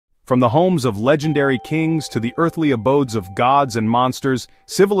From the homes of legendary kings to the earthly abodes of gods and monsters,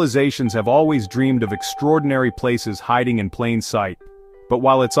 civilizations have always dreamed of extraordinary places hiding in plain sight. But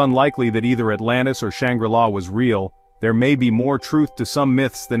while it's unlikely that either Atlantis or Shangri-La was real, there may be more truth to some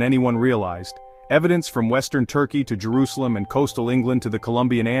myths than anyone realized. Evidence from western Turkey to Jerusalem and coastal England to the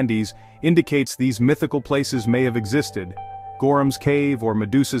Colombian Andes indicates these mythical places may have existed. Gorham's Cave or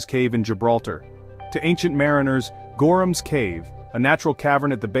Medusa's Cave in Gibraltar. To ancient mariners, Gorham's Cave, a natural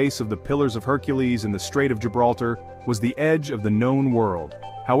cavern at the base of the Pillars of Hercules in the Strait of Gibraltar, was the edge of the known world.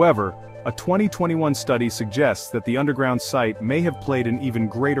 However, a 2021 study suggests that the underground site may have played an even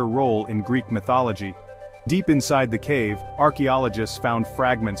greater role in Greek mythology. Deep inside the cave, archaeologists found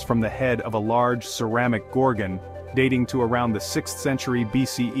fragments from the head of a large ceramic gorgon, dating to around the 6th century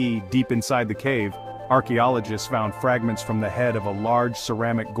BCE. Deep inside the cave, archaeologists found fragments from the head of a large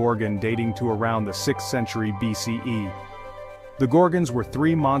ceramic gorgon dating to around the 6th century BCE. The Gorgons were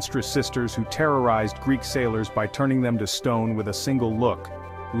three monstrous sisters who terrorized Greek sailors by turning them to stone with a single look.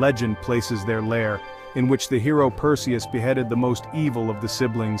 Legend places their lair, in which the hero Perseus beheaded the most evil of the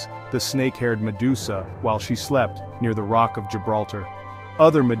siblings, the snake-haired Medusa, while she slept near the Rock of Gibraltar.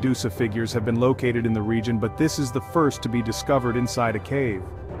 Other Medusa figures have been located in the region, but this is the first to be discovered inside a cave.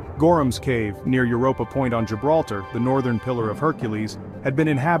 Gorham's Cave, near Europa Point on Gibraltar, the northern Pillar of Hercules, had been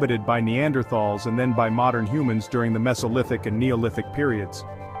inhabited by Neanderthals and then by modern humans during the Mesolithic and Neolithic periods.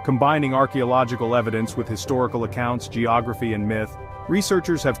 Combining archaeological evidence with historical accounts, geography and myth,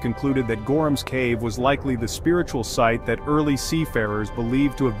 researchers have concluded that Gorham's Cave was likely the spiritual site that early seafarers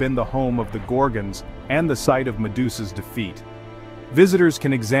believed to have been the home of the Gorgons and the site of Medusa's defeat. Visitors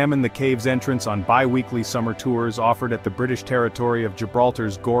can examine the cave's entrance on bi-weekly summer tours offered at the British territory of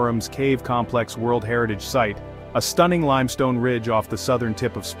Gibraltar's Gorham's Cave Complex World Heritage Site, a stunning limestone ridge off the southern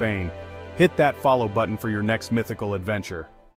tip of Spain. Hit that follow button for your next mythical adventure.